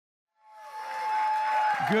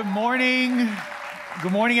Good morning.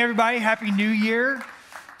 Good morning, everybody. Happy New Year.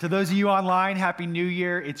 To those of you online, Happy New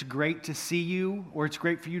Year. It's great to see you, or it's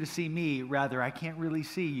great for you to see me, rather. I can't really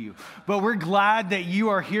see you. But we're glad that you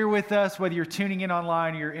are here with us, whether you're tuning in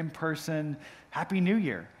online or you're in person. Happy New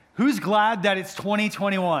Year. Who's glad that it's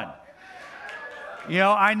 2021? You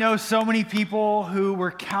know, I know so many people who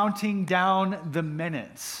were counting down the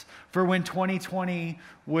minutes for when 2020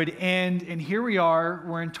 would end. And here we are,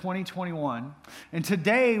 we're in 2021. And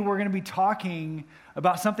today we're going to be talking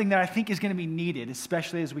about something that I think is going to be needed,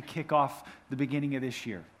 especially as we kick off the beginning of this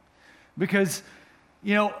year. Because,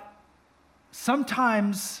 you know,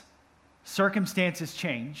 sometimes circumstances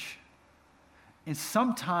change, and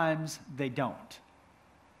sometimes they don't.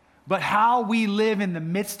 But how we live in the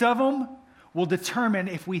midst of them will determine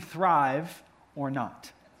if we thrive or not.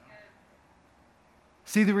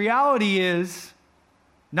 See, the reality is,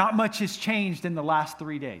 not much has changed in the last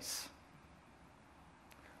 3 days.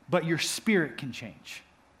 But your spirit can change.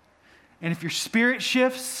 And if your spirit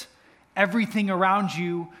shifts, everything around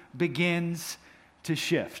you begins to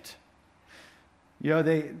shift. You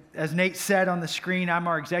know, as Nate said on the screen, I'm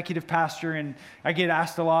our executive pastor, and I get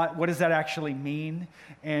asked a lot, what does that actually mean?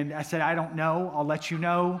 And I said, I don't know. I'll let you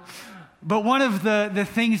know. But one of the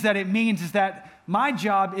things that it means is that my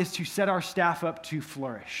job is to set our staff up to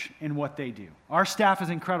flourish in what they do. Our staff is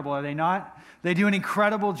incredible, are they not? They do an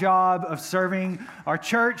incredible job of serving our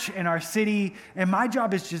church and our city, and my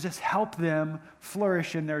job is to just help them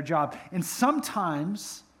flourish in their job. And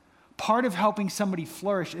sometimes, part of helping somebody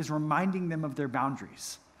flourish is reminding them of their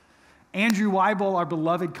boundaries. Andrew Weibel, our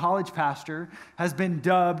beloved college pastor, has been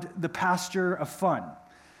dubbed the pastor of fun.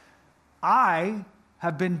 I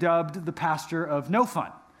have been dubbed the pastor of no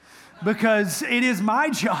fun, because it is my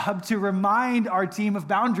job to remind our team of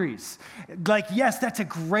boundaries. Like, yes, that's a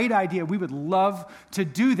great idea. We would love to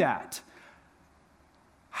do that.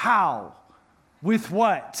 How? With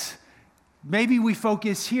what? Maybe we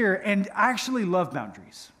focus here, and I actually love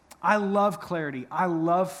boundaries. I love clarity. I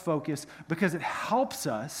love focus because it helps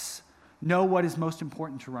us know what is most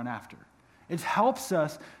important to run after. It helps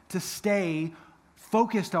us to stay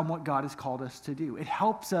focused on what God has called us to do. It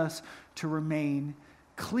helps us to remain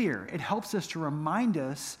clear. It helps us to remind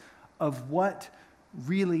us of what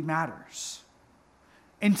really matters.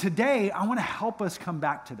 And today, I want to help us come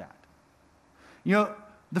back to that. You know,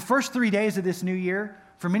 the first 3 days of this new year,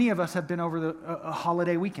 for many of us, have been over a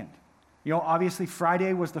holiday weekend. You know, obviously,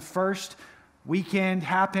 Friday was the first weekend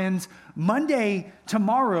happens. Monday,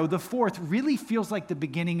 tomorrow, the 4th, really feels like the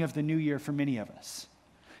beginning of the new year for many of us.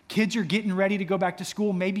 Kids are getting ready to go back to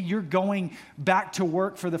school. Maybe you're going back to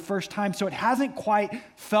work for the first time. So it hasn't quite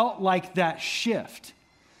felt like that shift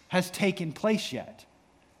has taken place yet.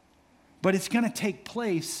 But it's going to take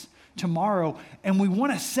place tomorrow. And we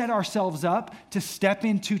want to set ourselves up to step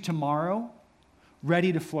into tomorrow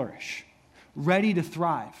ready to flourish, ready to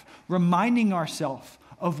thrive, reminding ourselves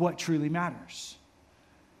of what truly matters.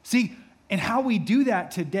 See, and how we do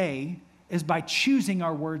that today is by choosing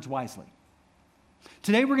our words wisely.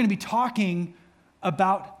 Today we're going to be talking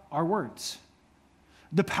about our words,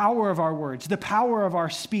 the power of our words, the power of our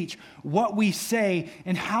speech, what we say,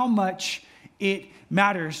 and how much it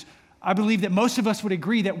matters. I believe that most of us would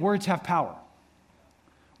agree that words have power.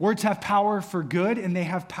 Words have power for good, and they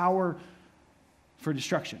have power for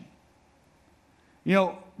destruction. You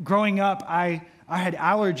know, growing up, I had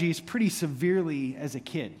allergies pretty severely as a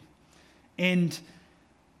kid. And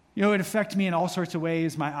you know, it affected me in all sorts of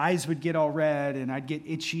ways. My eyes would get all red, and I'd get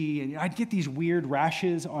itchy, and I'd get these weird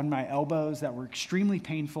rashes on my elbows that were extremely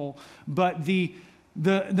painful. But the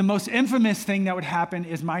most infamous thing that would happen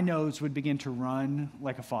is my nose would begin to run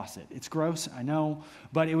like a faucet. It's gross, I know,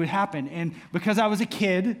 but it would happen. And because I was a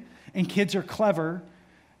kid, and kids are clever,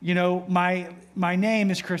 you know, my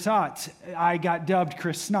name is Chris Otts. I got dubbed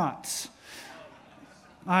Chris Snots.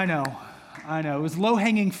 I know. It was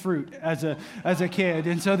low-hanging fruit as a kid,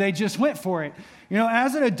 and so they just went for it. You know,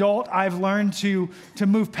 as an adult, I've learned to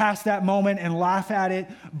move past that moment and laugh at it,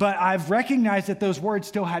 but I've recognized that those words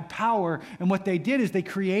still had power, and what they did is they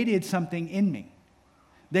created something in me.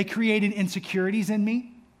 They created insecurities in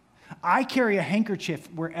me. I carry a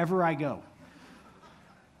handkerchief wherever I go.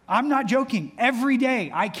 I'm not joking. Every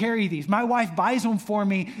day I carry these. My wife buys them for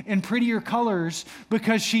me in prettier colors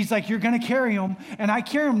because she's like, you're going to carry them. And I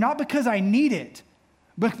carry them not because I need it,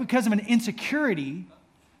 but because of an insecurity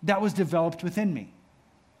that was developed within me.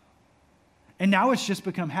 And now it's just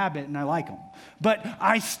become habit and I like them. But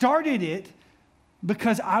I started it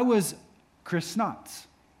because I was Chris Snots.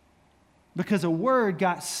 Because a word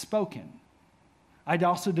got spoken. I'd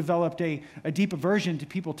also developed a deep aversion to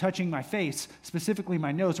people touching my face, specifically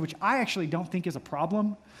my nose, which I actually don't think is a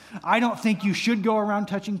problem. I don't think you should go around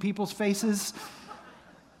touching people's faces,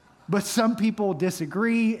 but some people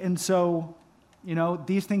disagree, and so,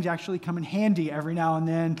 these things actually come in handy every now and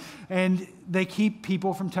then, and they keep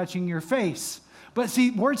people from touching your face. But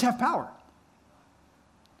see, words have power.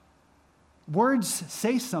 Words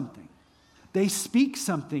say something. They speak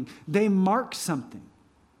something. They mark something.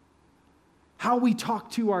 How we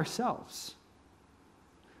talk to ourselves.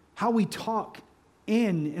 How we talk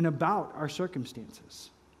in and about our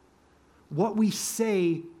circumstances. What we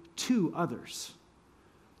say to others.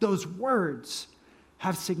 Those words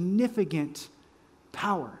have significant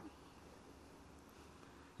power.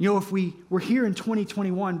 If we're here in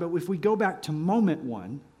 2021, but if we go back to moment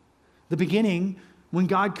one, the beginning, when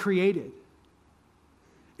God created,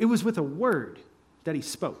 it was with a word that he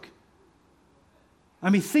spoke.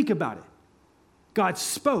 Think about it. God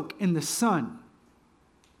spoke in the sun,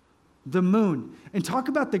 the moon, and talk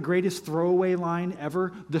about the greatest throwaway line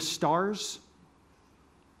ever, the stars.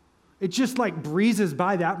 It just breezes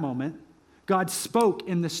by that moment. God spoke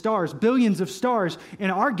in the stars, billions of stars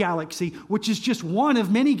in our galaxy, which is just one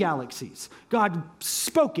of many galaxies. God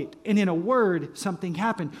spoke it, and in a word, something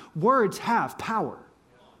happened. Words have power.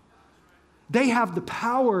 They have the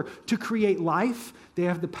power to create life. They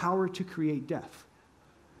have the power to create death.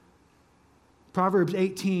 Proverbs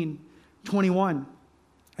 18:21.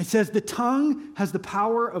 It says, the tongue has the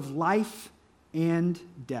power of life and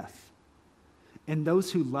death, and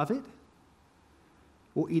those who love it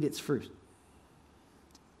will eat its fruit.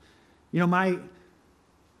 My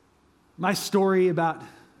story about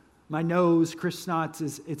my nose, Chris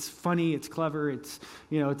Snotts, it's funny, it's clever, it's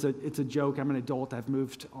a joke. I'm an adult. I've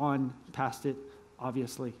moved on past it,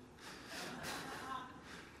 obviously.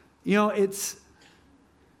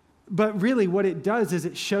 But really what it does is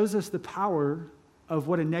it shows us the power of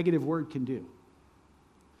what a negative word can do.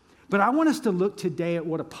 But I want us to look today at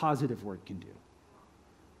what a positive word can do.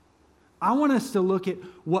 I want us to look at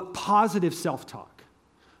what positive self-talk,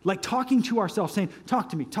 like talking to ourselves, saying, talk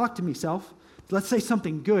to me, self. Let's say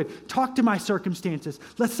something good. Talk to my circumstances.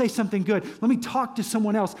 Let's say something good. Let me talk to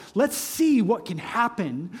someone else. Let's see what can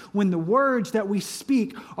happen when the words that we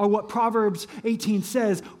speak are what Proverbs 18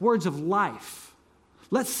 says, words of life.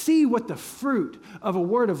 Let's see what the fruit of a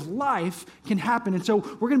word of life can happen. And so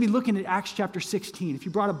we're going to be looking at Acts chapter 16. If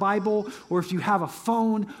you brought a Bible or if you have a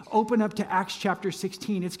phone, open up to Acts chapter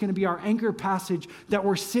 16. It's going to be our anchor passage that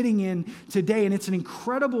we're sitting in today. And it's an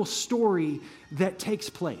incredible story that takes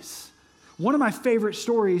place. One of my favorite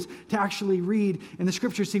stories to actually read in the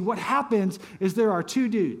scriptures. See, what happens is there are two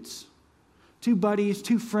dudes, two buddies,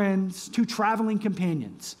 two friends, two traveling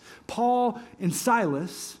companions. Paul and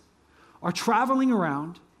Silas are traveling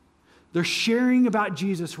around. They're sharing about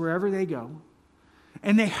Jesus wherever they go.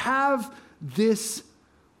 And they have this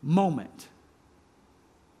moment.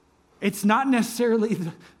 It's not necessarily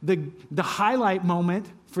the highlight moment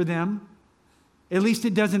for them. At least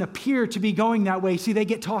it doesn't appear to be going that way. See, they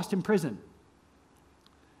get tossed in prison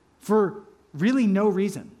for really no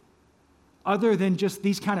reason other than just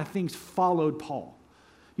these kind of things followed Paul.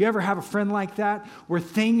 You ever have a friend like that where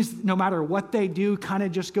things, no matter what they do, kind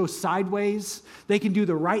of just go sideways? They can do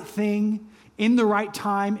the right thing in the right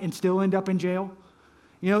time and still end up in jail.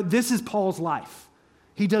 This is Paul's life.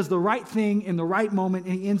 He does the right thing in the right moment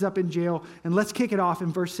and he ends up in jail. And let's kick it off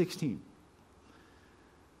in verse 16.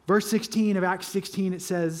 Verse 16 of Acts 16, it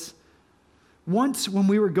says, once when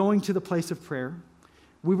we were going to the place of prayer,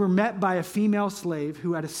 we were met by a female slave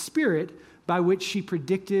who had a spirit by which she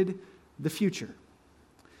predicted the future.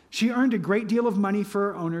 She earned a great deal of money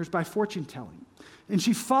for her owners by fortune telling. And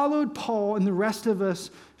she followed Paul and the rest of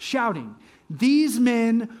us shouting, these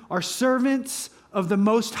men are servants of the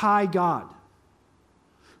Most High God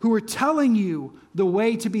who are telling you the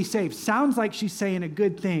way to be saved. Sounds like she's saying a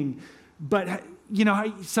good thing, but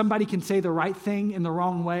somebody can say the right thing in the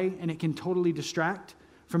wrong way and it can totally distract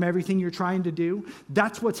from everything you're trying to do.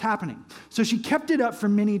 That's what's happening. So she kept it up for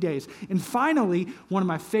many days. And finally, one of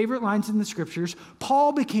my favorite lines in the scriptures,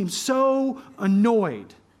 Paul became so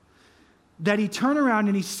annoyed that he turned around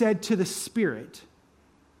and he said to the Spirit,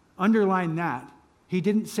 underline that, he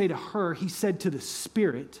didn't say to her, he said to the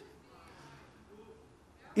Spirit,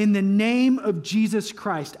 in the name of Jesus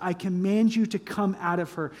Christ, I command you to come out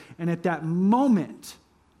of her. And at that moment,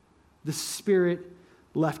 the Spirit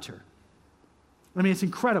left her. It's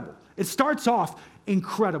incredible. It starts off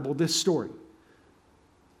incredible, this story.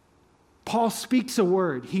 Paul speaks a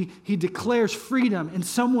word. He declares freedom, and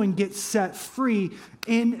someone gets set free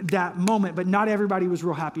in that moment. But not everybody was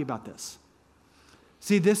real happy about this.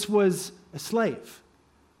 See, this was a slave.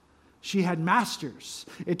 She had masters.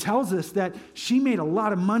 It tells us that she made a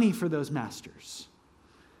lot of money for those masters.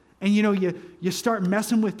 And you start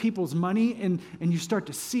messing with people's money and you start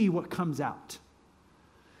to see what comes out.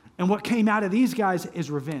 And what came out of these guys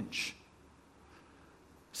is revenge.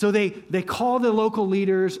 So they call the local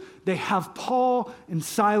leaders. They have Paul and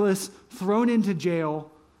Silas thrown into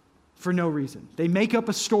jail for no reason. They make up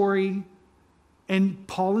a story, and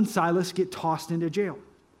Paul and Silas get tossed into jail.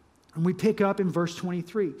 And we pick up in verse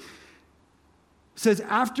 23. It says,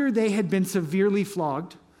 after they had been severely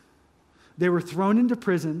flogged, they were thrown into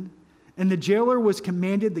prison, and the jailer was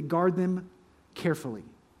commanded to guard them carefully.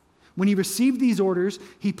 When he received these orders,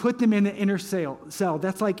 he put them in the inner cell.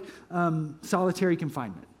 That's like solitary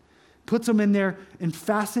confinement. Puts them in there and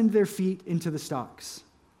fastened their feet into the stocks.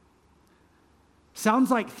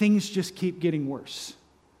 Sounds like things just keep getting worse.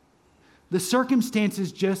 The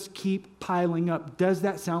circumstances just keep piling up. Does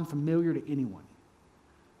that sound familiar to anyone?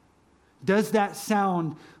 Does that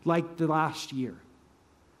sound like the last year?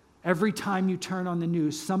 Every time you turn on the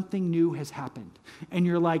news, something new has happened. And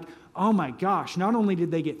you're like, oh my gosh, not only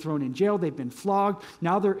did they get thrown in jail, they've been flogged.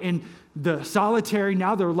 Now they're in the solitary.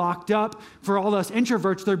 Now they're locked up. For all us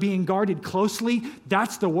introverts, they're being guarded closely.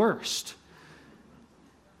 That's the worst.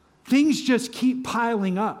 Things just keep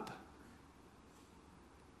piling up.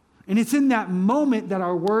 And it's in that moment that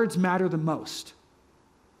our words matter the most.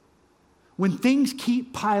 When things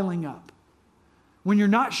keep piling up. When you're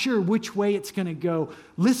not sure which way it's going to go,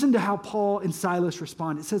 listen to how Paul and Silas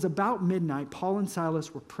respond. It says, about midnight, Paul and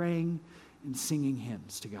Silas were praying and singing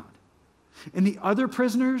hymns to God. And the other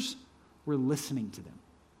prisoners were listening to them.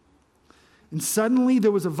 And suddenly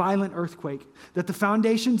there was a violent earthquake, that the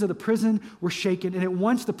foundations of the prison were shaken, and at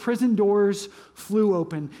once the prison doors flew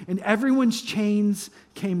open, and everyone's chains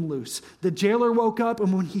came loose. The jailer woke up,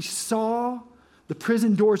 and when he saw the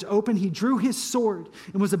prison doors open, he drew his sword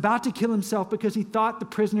and was about to kill himself because he thought the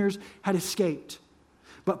prisoners had escaped.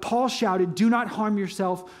 But Paul shouted, "Do not harm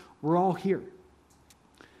yourself, we're all here."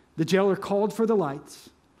 The jailer called for the lights,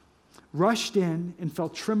 rushed in, and fell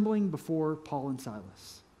trembling before Paul and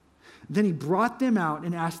Silas. Then he brought them out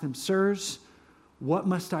and asked them, "Sirs, what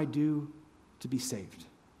must I do to be saved?"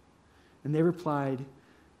 And they replied,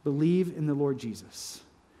 "Believe in the Lord Jesus,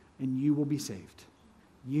 and you will be saved,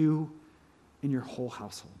 you and your whole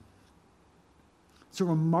household." It's a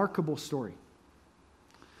remarkable story.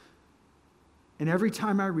 And every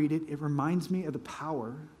time I read it, it reminds me of the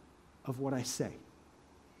power of what I say.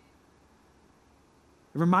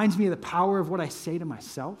 It reminds me of the power of what I say to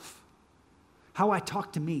myself, how I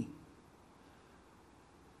talk to me.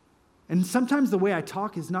 And sometimes the way I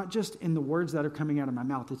talk is not just in the words that are coming out of my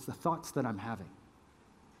mouth, it's the thoughts that I'm having.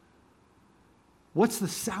 What's the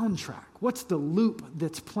soundtrack? What's the loop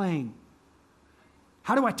that's playing?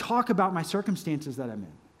 How do I talk about my circumstances that I'm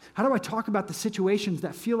in? How do I talk about the situations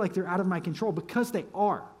that feel like they're out of my control? Because they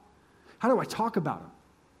are. How do I talk about them?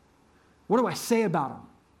 What do I say about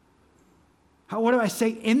them? What do I say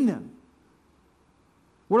in them?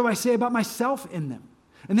 What do I say about myself in them?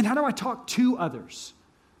 And then how do I talk to others?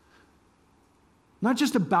 Not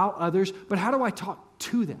just about others, but how do I talk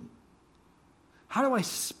to them? How do I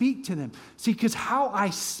speak to them? See, because how I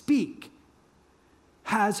speak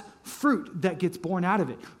has fruit that gets born out of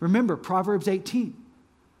it. Remember, Proverbs 18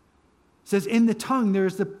 says, "In the tongue there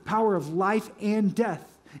is the power of life and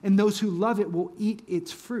death, and those who love it will eat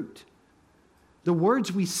its fruit." The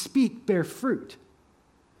words we speak bear fruit,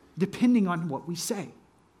 depending on what we say.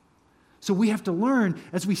 So we have to learn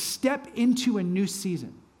as we step into a new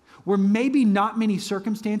season, where maybe not many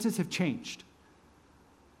circumstances have changed,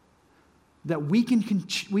 that we can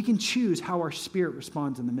choose how our spirit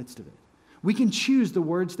responds in the midst of it. We can choose the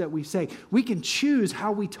words that we say. We can choose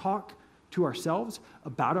how we talk to ourselves,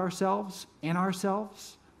 about ourselves, and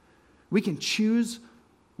ourselves. We can choose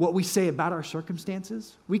what we say about our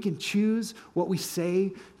circumstances. We can choose what we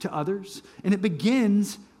say to others. And it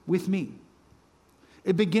begins with me.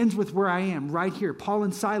 It begins with where I am, right here. Paul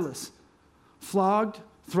and Silas, flogged,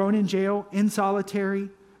 thrown in jail, in solitary,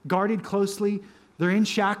 guarded closely. They're in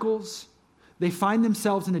shackles. They find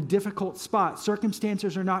themselves in a difficult spot.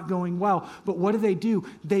 Circumstances are not going well. But what do?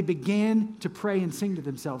 They begin to pray and sing to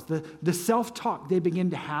themselves. The self-talk they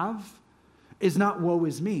begin to have is not woe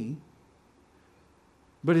is me,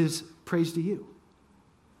 but is praise to you.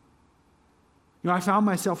 I found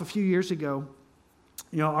myself a few years ago,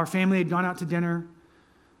 our family had gone out to dinner.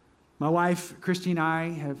 My wife, Christy, and I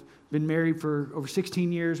have been married for over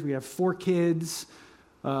 16 years. We have 4 kids.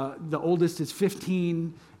 The oldest is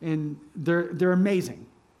 15, and they're amazing.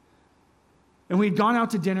 And we'd gone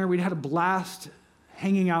out to dinner. We'd had a blast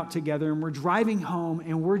hanging out together, and we're driving home,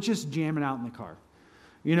 and we're just jamming out in the car.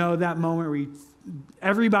 You know, that moment where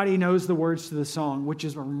everybody knows the words to the song, which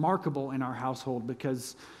is remarkable in our household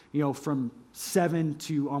because, you know, from 7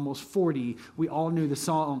 to almost 40, we all knew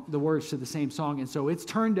the words to the same song. And so it's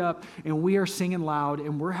turned up, and we are singing loud,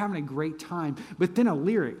 and we're having a great time. But then a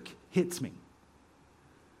lyric hits me.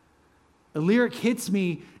 A lyric hits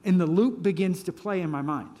me, and the loop begins to play in my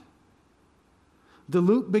mind. The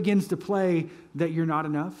loop begins to play that you're not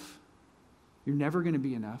enough. You're never going to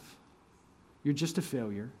be enough. You're just a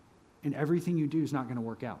failure, and everything you do is not going to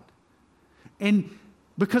work out. And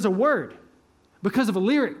because a word, because of a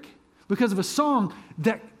lyric, because of a song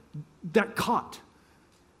that caught.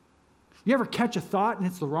 You ever catch a thought and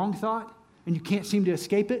it's the wrong thought and you can't seem to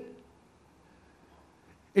escape it?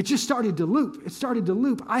 It just started to loop. It started to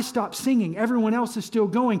loop. I stopped singing. Everyone else is still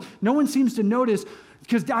going. No one seems to notice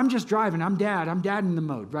because I'm just driving. I'm dad in the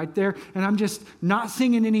mode right there. And I'm just not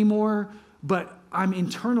singing anymore, but I'm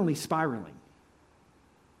internally spiraling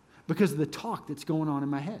because of the talk that's going on in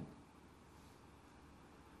my head.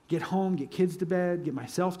 Get home, get kids to bed, get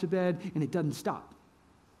myself to bed, and it doesn't stop.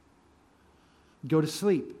 Go to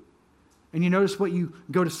sleep. And you notice what you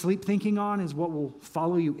go to sleep thinking on is what will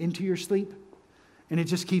follow you into your sleep. And it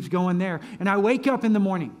just keeps going there. And I wake up in the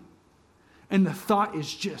morning, and the thought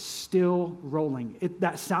is just still rolling.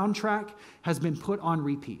 That soundtrack has been put on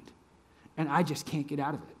repeat, and I just can't get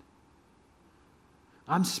out of it.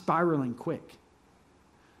 I'm spiraling quick.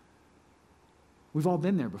 We've all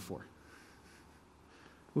been there before.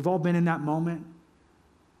 We've all been in that moment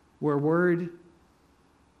where a word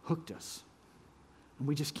hooked us, and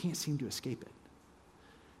we just can't seem to escape it.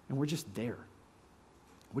 And we're just there.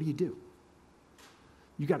 What do?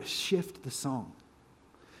 You got to shift the song.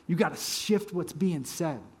 You got to shift what's being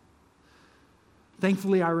said.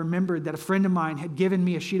 Thankfully, I remembered that a friend of mine had given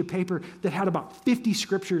me a sheet of paper that had about 50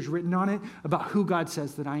 scriptures written on it about who God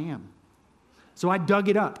says that I am. So I dug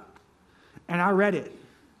it up, and I read it,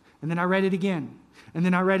 and then I read it again, and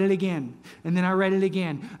then I read it again, and then I read it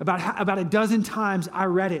again. About a dozen times I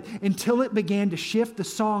read it until it began to shift the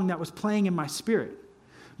song that was playing in my spirit.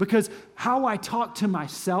 Because how I talk to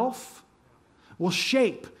myself will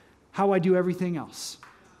shape how I do everything else.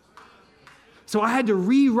 So I had to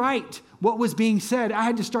rewrite what was being said. I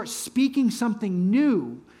had to start speaking something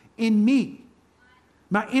new in me.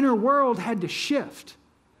 My inner world had to shift.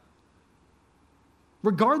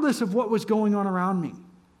 Regardless of what was going on around me,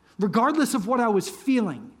 regardless of what I was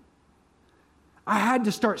feeling, I had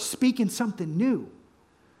to start speaking something new.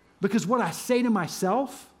 Because what I say to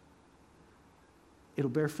myself, it'll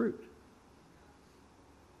bear fruit.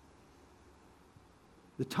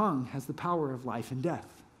 The tongue has the power of life and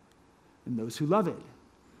death, and those who love it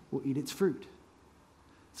will eat its fruit.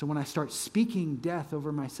 So when I start speaking death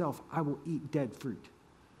over myself, I will eat dead fruit.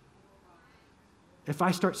 If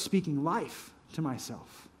I start speaking life to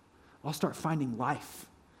myself, I'll start finding life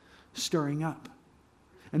stirring up.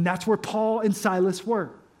 And that's where Paul and Silas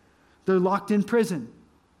were. They're locked in prison.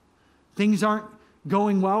 Things aren't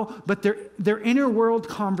going well, but their inner world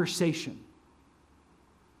conversation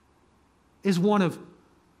is one of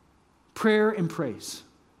prayer and praise.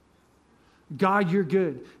 God, you're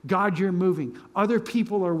good. God, you're moving. Other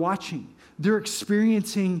people are watching. They're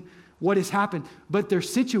experiencing what has happened, but their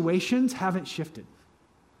situations haven't shifted.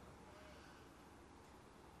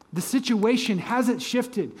 The situation hasn't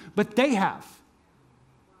shifted, but they have.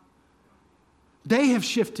 They have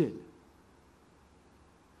shifted.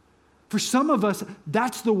 For some of us,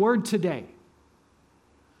 that's the word today.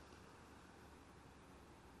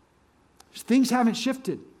 Things haven't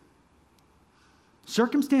shifted.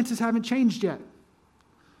 Circumstances haven't changed yet.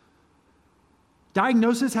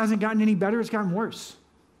 Diagnosis hasn't gotten any better, it's gotten worse.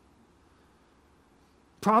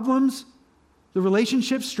 Problems, the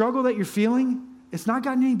relationship struggle that you're feeling, it's not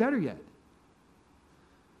gotten any better yet.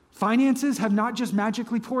 Finances have not just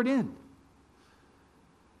magically poured in.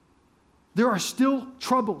 There are still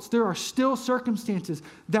troubles. There are still circumstances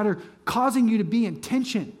that are causing you to be in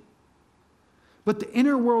tension. But the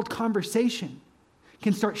inner world conversation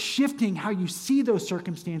can start shifting how you see those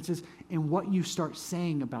circumstances and what you start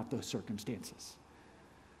saying about those circumstances.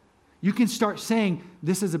 You can start saying,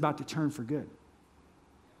 this is about to turn for good.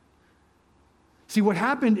 See, what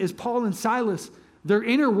happened is Paul and Silas, their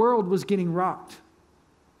inner world was getting rocked.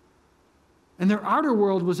 And their outer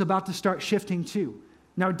world was about to start shifting too.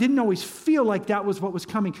 Now, it didn't always feel like that was what was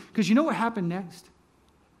coming, because you know what happened next?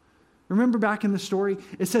 Remember back in the story?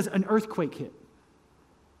 It says an earthquake hit.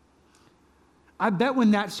 I bet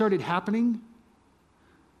when that started happening,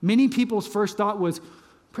 many people's first thought was,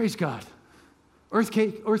 praise God,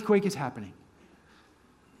 earthquake is happening.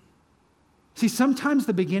 See, sometimes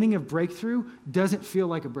the beginning of breakthrough doesn't feel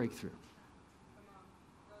like a breakthrough.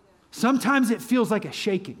 Sometimes it feels like a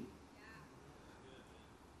shaking.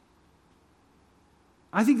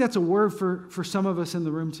 I think that's a word for some of us in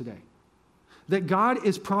the room today. That God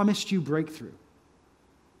has promised you breakthrough.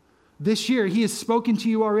 This year, He has spoken to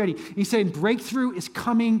you already. He's saying breakthrough is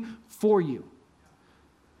coming for you.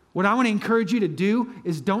 What I want to encourage you to do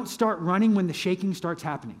is don't start running when the shaking starts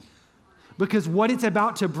happening. Because what it's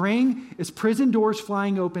about to bring is prison doors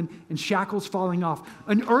flying open and shackles falling off.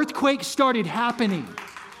 An earthquake started happening.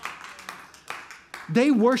 They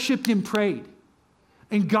worshiped and prayed.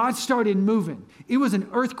 And God started moving. It was an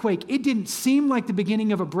earthquake. It didn't seem like the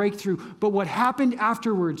beginning of a breakthrough, but what happened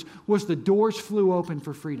afterwards was the doors flew open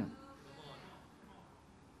for freedom.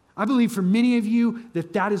 I believe for many of you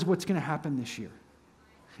that is what's going to happen this year.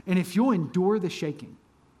 And if you'll endure the shaking,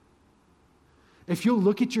 if you'll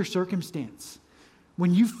look at your circumstance,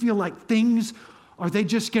 when you feel like things, are they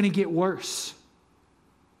just going to get worse?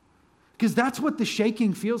 Because that's what the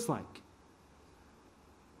shaking feels like.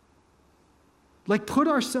 Like, put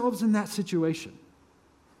ourselves in that situation.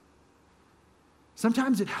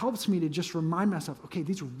 Sometimes it helps me to just remind myself, okay,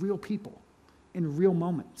 these are real people in real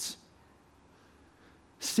moments,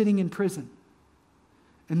 sitting in prison,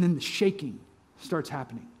 and then the shaking starts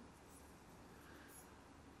happening.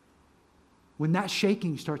 When that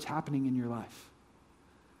shaking starts happening in your life,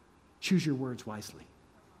 choose your words wisely.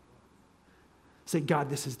 Say, God,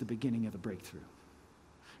 this is the beginning of the breakthrough.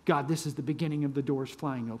 God, this is the beginning of the doors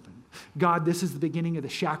flying open. God, this is the beginning of the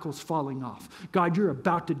shackles falling off. God, you're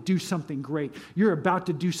about to do something great. You're about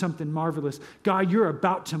to do something marvelous. God, you're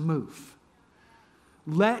about to move.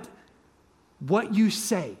 Let what you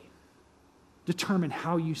say determine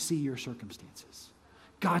how you see your circumstances.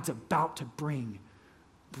 God's about to bring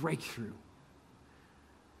breakthrough.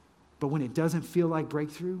 But when it doesn't feel like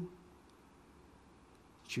breakthrough,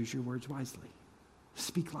 choose your words wisely.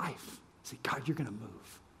 Speak life. Say, God, you're going to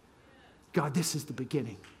move. God, this is the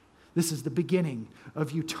beginning. This is the beginning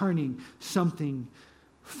of you turning something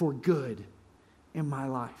for good in my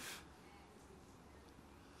life.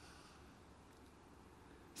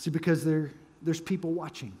 See, because there's people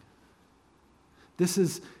watching. This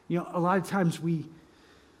is, a lot of times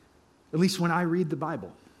at least when I read the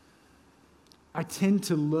Bible, I tend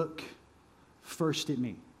to look first at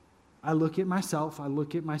me. I look at myself, I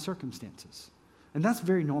look at my circumstances. And that's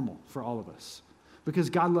very normal for all of us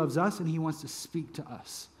because God loves us and He wants to speak to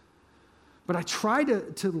us. But I try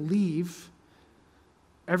to leave,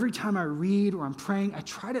 every time I read or I'm praying, I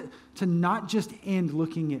try to not just end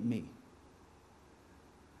looking at me.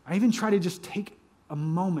 I even try to just take a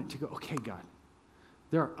moment to go, okay, God,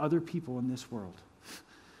 there are other people in this world.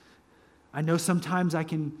 I know sometimes I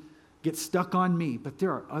can get stuck on me, but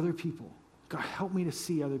there are other people. God, help me to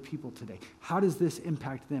see other people today. How does this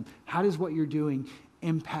impact them? How does what you're doing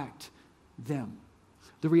impact them?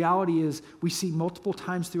 The reality is we see multiple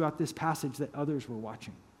times throughout this passage that others were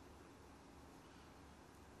watching.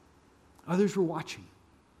 Others were watching.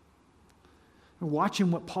 They're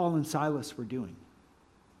watching what Paul and Silas were doing.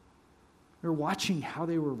 They're watching how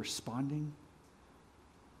they were responding,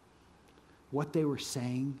 what they were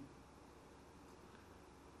saying.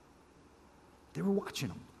 They were watching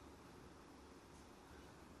them.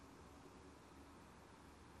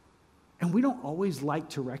 And we don't always like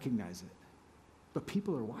to recognize it, but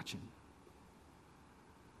people are watching.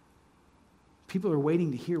 People are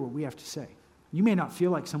waiting to hear what we have to say. You may not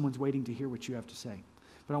feel like someone's waiting to hear what you have to say,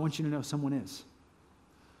 but I want you to know someone is.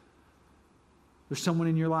 There's someone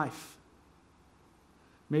in your life.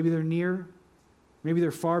 Maybe they're near, maybe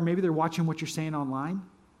they're far, maybe they're watching what you're saying online.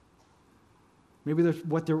 Maybe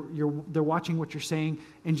they're watching what you're saying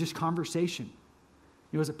in just conversation.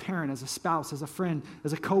 As a parent, as a spouse, as a friend,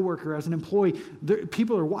 as a coworker, as an employee,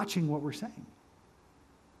 people are watching what we're saying.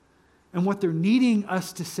 And what they're needing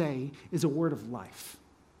us to say is a word of life.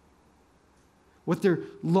 What they're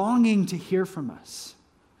longing to hear from us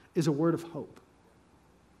is a word of hope.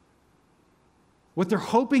 What they're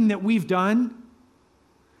hoping that we've done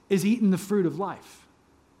is eaten the fruit of life.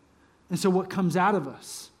 And so what comes out of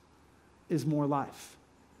us is more life.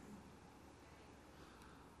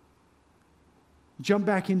 Jump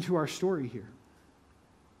back into our story here.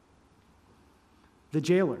 The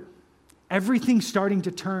jailer. Everything's starting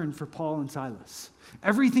to turn for Paul and Silas.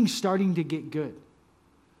 Everything's starting to get good.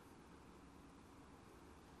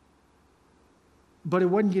 But it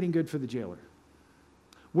wasn't getting good for the jailer.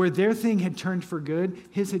 Where their thing had turned for good,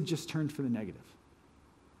 his had just turned for the negative.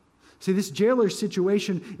 See, this jailer's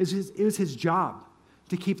situation it was his job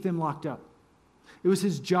to keep them locked up. It was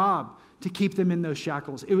his job to keep them in those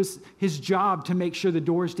shackles. It was his job to make sure the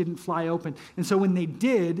doors didn't fly open. And so when they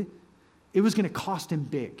did, it was going to cost him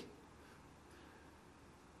big.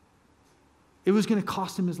 It was going to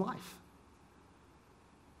cost him his life.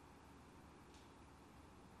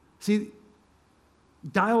 See,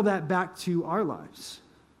 dial that back to our lives.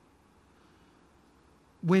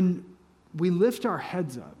 When we lift our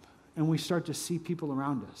heads up and we start to see people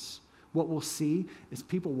around us, what we'll see is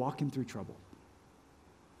people walking through trouble.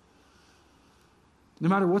 No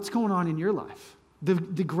matter what's going on in your life, the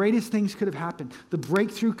greatest things could have happened. The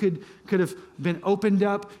breakthrough could have been opened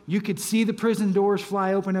up. You could see the prison doors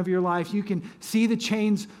fly open of your life. You can see the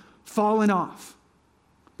chains falling off.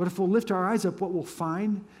 But if we'll lift our eyes up, what we'll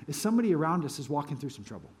find is somebody around us is walking through some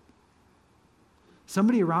trouble.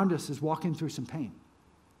 Somebody around us is walking through some pain.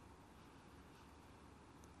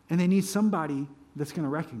 And they need somebody that's going to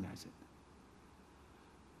recognize it.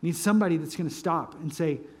 Need somebody that's going to stop and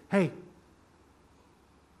say, hey,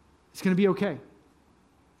 it's going to be okay.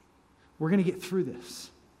 We're going to get through this.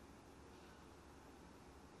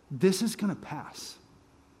 This is going to pass.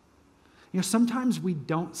 You know, sometimes we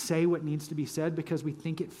don't say what needs to be said because we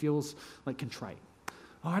think it feels like contrite.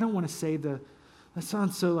 Oh, I don't want to say that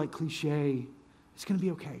sounds so like cliche. It's going to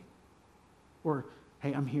be okay. Or,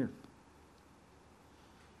 hey, I'm here.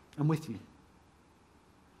 I'm with you.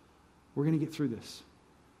 We're going to get through this.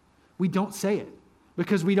 We don't say it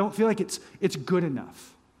because we don't feel like it's good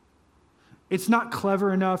enough. It's not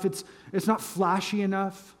clever enough. It's not flashy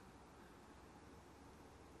enough.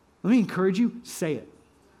 Let me encourage you, say it.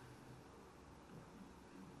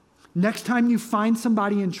 Next time you find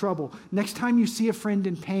somebody in trouble, next time you see a friend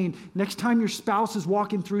in pain, next time your spouse is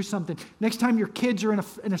walking through something, next time your kids are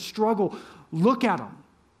in a struggle, look at them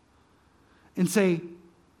and say,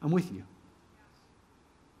 I'm with you.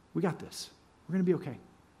 We got this. We're going to be okay.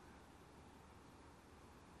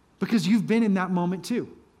 Because you've been in that moment too.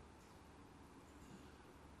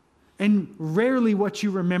 And rarely what you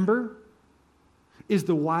remember is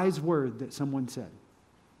the wise word that someone said.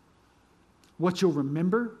 What you'll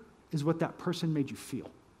remember is what that person made you feel.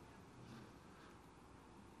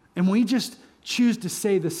 And we just choose to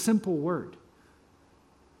say the simple word,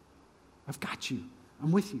 I've got you.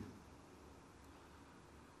 I'm with you.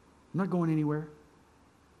 I'm not going anywhere.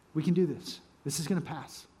 We can do this. This is going to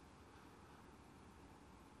pass.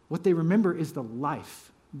 What they remember is the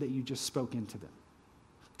life that you just spoke into them.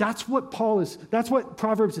 That's what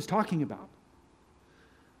Proverbs is talking about.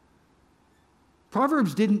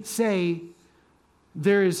 Proverbs didn't say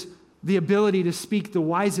there is the ability to speak the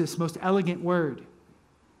wisest, most elegant word. It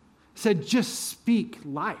said just speak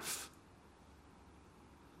life.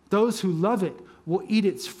 Those who love it will eat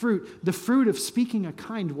its fruit. The fruit of speaking a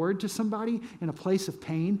kind word to somebody in a place of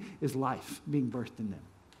pain is life being birthed in them.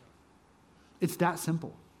 It's that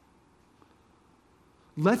simple.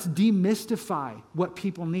 Let's demystify what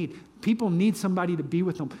people need. People need somebody to be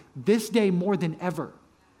with them this day more than ever.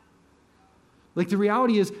 Like the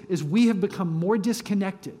reality is we have become more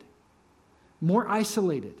disconnected, more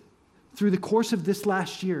isolated through the course of this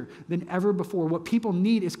last year than ever before. What people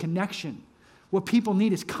need is connection. What people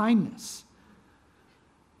need is kindness.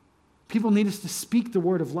 People need us to speak the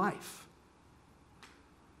word of life.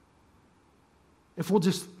 If we'll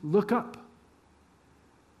just look up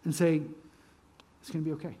and say, it's going to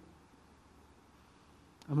be okay.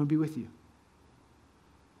 I'm going to be with you.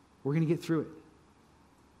 We're going to get through it.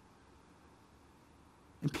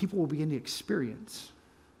 And people will begin to experience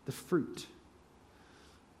the fruit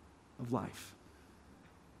of life.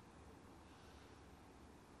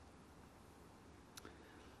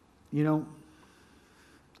 You know,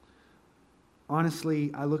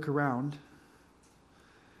 honestly, I look around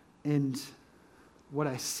and what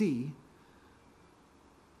I see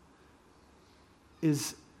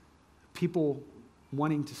is people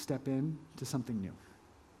wanting to step in to something new.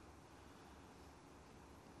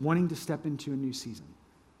 Wanting to step into a new season.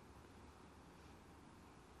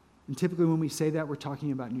 And typically when we say that, we're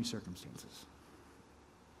talking about new circumstances.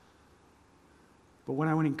 But what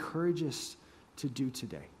I want to encourage us to do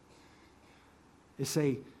today is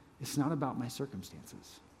say, it's not about my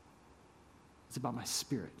circumstances. It's about my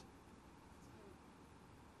spirit.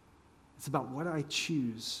 It's about what I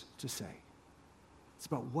choose to say. It's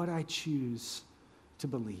about what I choose to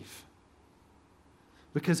believe.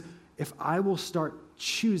 Because if I will start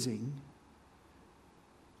choosing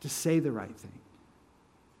to say the right thing,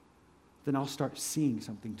 then I'll start seeing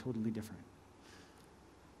something totally different.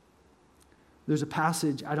 There's a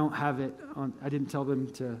passage, I don't have it on, I didn't tell them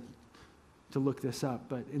to look this up,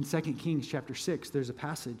 but in 2 Kings chapter 6, there's a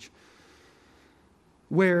passage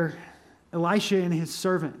where Elisha and his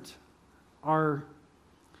servant are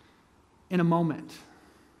in a moment,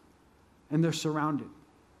 and they're surrounded.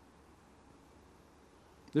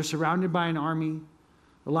 They're surrounded by an army.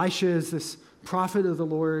 Elisha is this prophet of the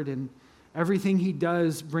Lord, and everything he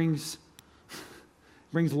does brings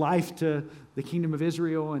life to the kingdom of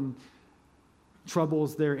Israel and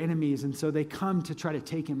troubles their enemies. And so they come to try to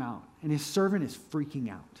take him out. And his servant is freaking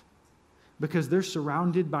out because they're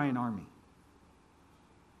surrounded by an army.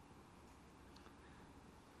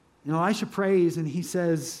 And Elisha prays and he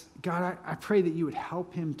says, God, I pray that you would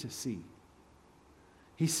help him to see.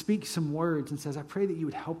 He speaks some words and says, I pray that you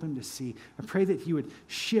would help him to see. I pray that you would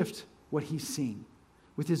shift what he's seeing.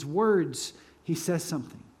 With his words, he says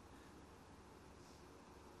something.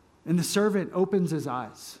 And the servant opens his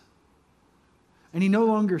eyes. And he no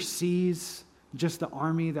longer sees just the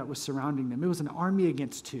army that was surrounding them. It was an army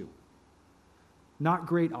against two. Not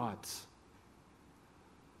great odds.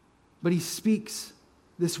 But he speaks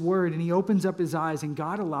this word and he opens up his eyes and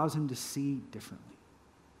God allows him to see differently.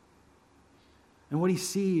 And what he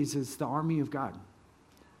sees is the army of God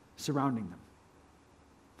surrounding them,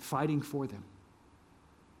 fighting for them,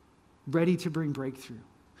 ready to bring breakthrough,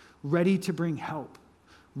 ready to bring help,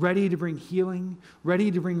 ready to bring healing,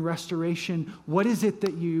 ready to bring restoration. What is it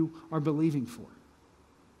that you are believing for?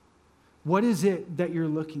 What is it that you're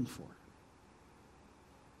looking for?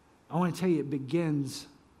 I want to tell you, it begins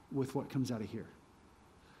with what comes out of here.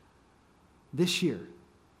 This year,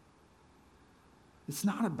 it's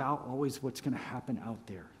not about always what's going to happen out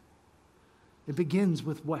there. It begins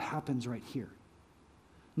with what happens right here.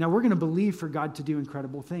 Now, we're going to believe for God to do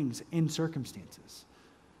incredible things in circumstances.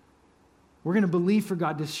 We're going to believe for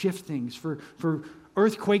God to shift things, for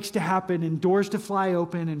earthquakes to happen and doors to fly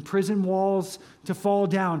open and prison walls to fall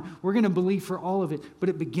down. We're going to believe for all of it, but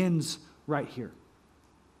it begins right here.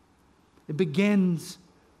 It begins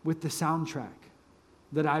with the soundtrack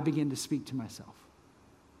that I begin to speak to myself.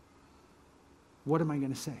 What am I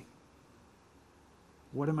going to say?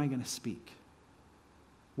 What am I going to speak?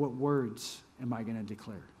 What words am I going to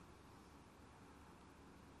declare?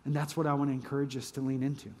 And that's what I want to encourage us to lean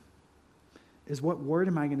into, is what word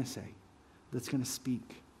am I going to say that's going to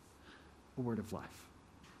speak a word of life?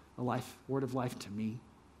 Word of life to me,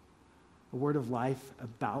 a word of life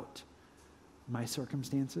about my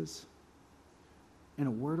circumstances, and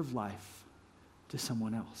a word of life to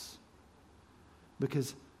someone else.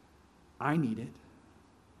 Because I need it,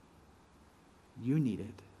 you need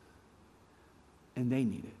it, and they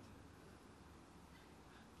need it.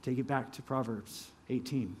 Take it back to Proverbs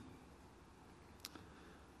 18.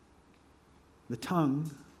 The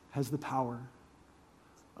tongue has the power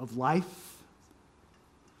of life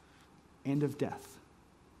and of death.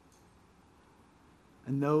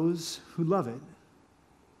 And those who love it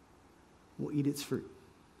will eat its fruit.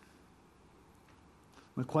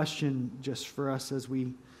 My question just for us as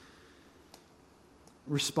we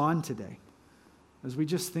respond today, as we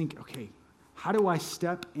just think, okay, how do I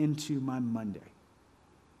step into my Monday?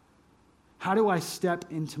 How do I step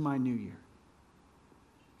into my new year?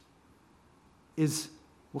 Is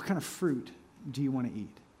what kind of fruit do you want to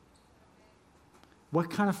eat? What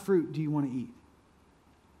kind of fruit do you want to eat?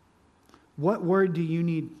 What word do you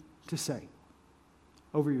need to say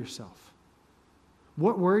over yourself?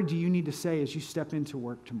 What word do you need to say as you step into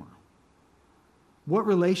work tomorrow? What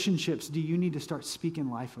relationships do you need to start speaking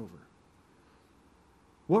life over?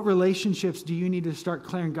 What relationships do you need to start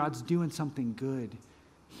declaring God's doing something good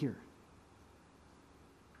here?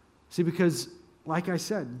 See, because like I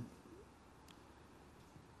said,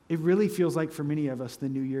 it really feels like for many of us, the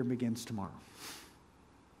new year begins tomorrow.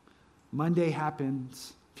 Monday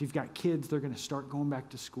happens. If you've got kids, they're going to start going back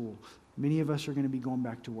to school. Many of us are going to be going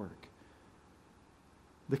back to work.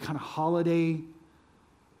 The kind of holiday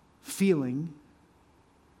feeling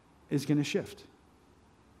is going to shift.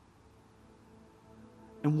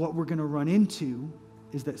 And what we're going to run into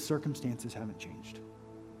is that circumstances haven't changed,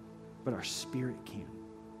 but our spirit can.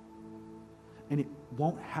 And it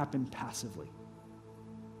won't happen passively.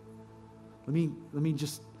 Let me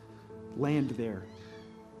just land there.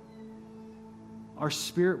 Our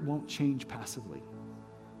spirit won't change passively.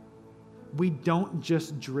 We don't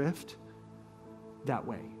just drift that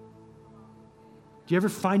way. Do you ever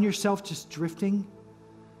find yourself just drifting?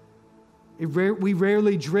 We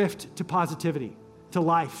rarely drift to positivity, to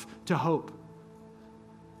life, to hope.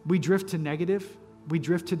 We drift to negative. We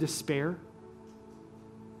drift to despair.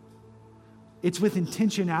 It's with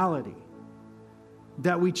intentionality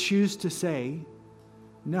that we choose to say,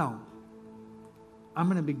 no, I'm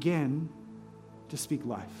going to begin to speak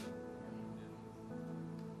life.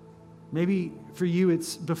 Maybe for you,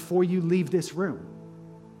 it's before you leave this room,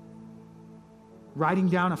 writing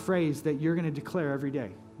down a phrase that you're going to declare every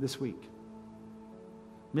day this week.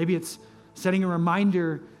 Maybe it's setting a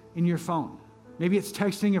reminder in your phone. Maybe it's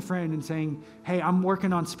texting a friend and saying, hey, I'm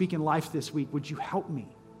working on speaking life this week. Would you help me?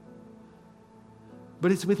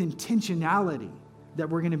 But it's with intentionality that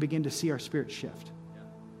we're going to begin to see our spirit shift.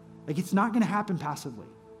 Like, it's not going to happen passively.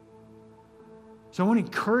 So I want to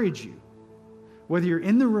encourage you, whether you're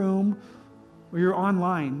in the room or you're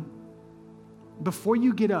online, before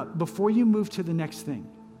you get up, before you move to the next thing,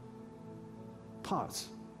 pause.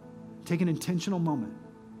 Take an intentional moment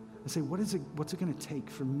and say, what's it going to take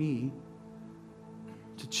for me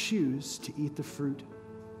to choose to eat the fruit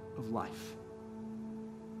of life?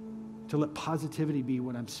 To let positivity be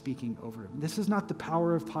what I'm speaking over him. This is not the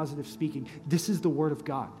power of positive speaking. This is the word of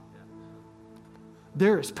God.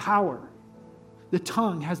 There is power. The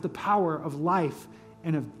tongue has the power of life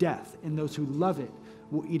and of death, and those who love it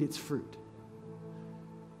will eat its fruit.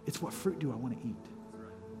 It's what fruit do I want to eat?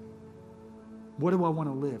 What do I want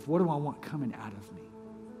to live? What do I want coming out of me?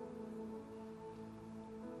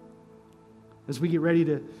 As we get ready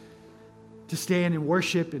to stand and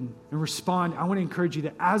worship and respond, I want to encourage you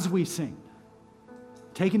that as we sing,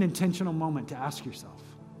 take an intentional moment to ask yourself,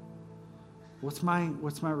 what's my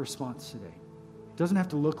response today? It doesn't have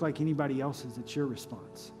to look like anybody else's. It's your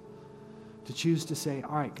response. To choose to say,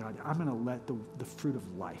 all right, God, I'm going to let the fruit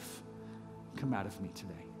of life come out of me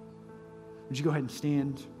today. Would you go ahead and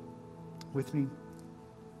stand with me?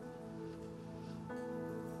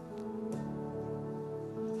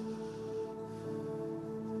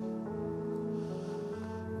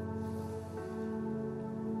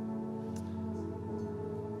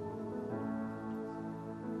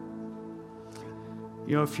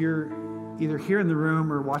 You know, if you're either here in the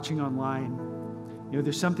room or watching online, you know,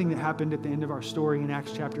 there's something that happened at the end of our story in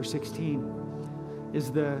Acts chapter 16,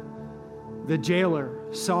 is the jailer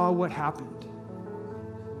saw what happened.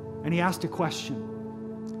 And he asked a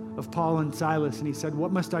question of Paul and Silas, and he said,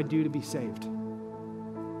 what must I do to be saved?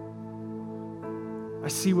 I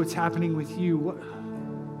see what's happening with you.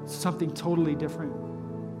 Something totally different.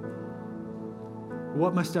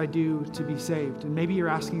 What must I do to be saved? And maybe you're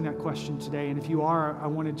asking that question today. And if you are, I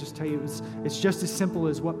want to just tell you, it's just as simple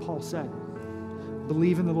as what Paul said.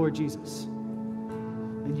 Believe in the Lord Jesus,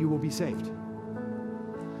 and you will be saved.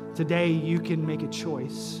 Today, you can make a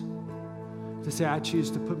choice to say, I choose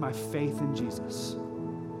to put my faith in Jesus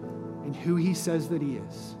and who he says that he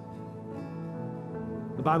is.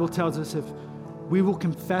 The Bible tells us if we will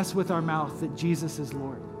confess with our mouth that Jesus is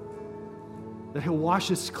Lord, that he'll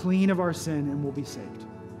wash us clean of our sin and we'll be saved.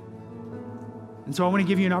 And so I want to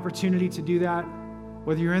give you an opportunity to do that,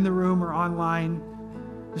 whether you're in the room or online.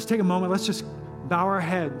 Just take a moment. Let's just bow our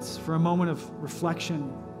heads for a moment of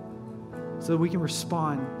reflection so that we can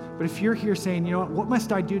respond. But if you're here saying, you know what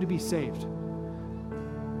must I do to be saved?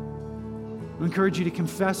 I encourage you to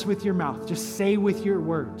confess with your mouth. Just say with your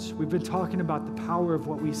words. We've been talking about the power of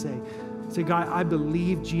what we say. Say, God, I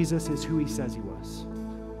believe Jesus is who he says he was.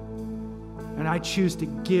 And I choose to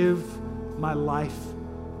give my life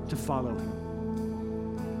to follow him.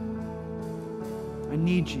 I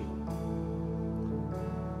need you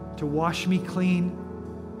to wash me clean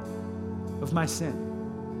of my sin.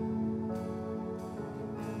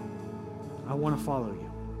 I want to follow you.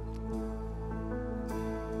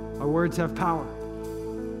 Our words have power,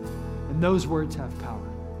 and those words have power.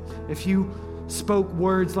 If you spoke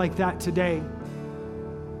words like that today,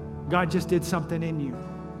 God just did something in you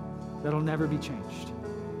that'll never be changed.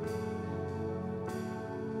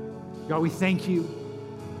 God, we thank you.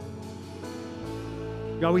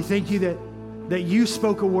 God, we thank you that you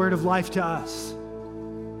spoke a word of life to us.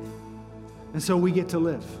 And so we get to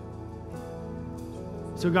live.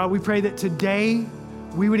 So God, we pray that today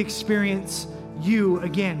we would experience you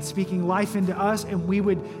again speaking life into us, and we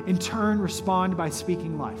would in turn respond by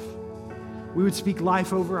speaking life. We would speak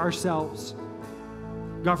life over ourselves.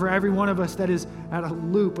 God, for every one of us that is at a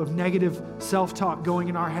loop of negative self-talk going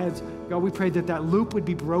in our heads, God, we pray that that loop would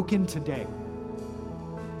be broken today.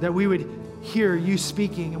 That we would hear you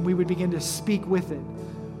speaking and we would begin to speak with it.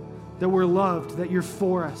 That we're loved, that you're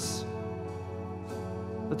for us.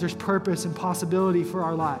 That there's purpose and possibility for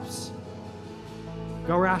our lives.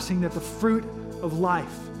 God, we're asking that the fruit of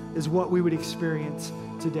life is what we would experience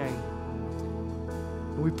today.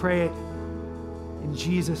 And we pray it in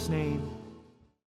Jesus' name.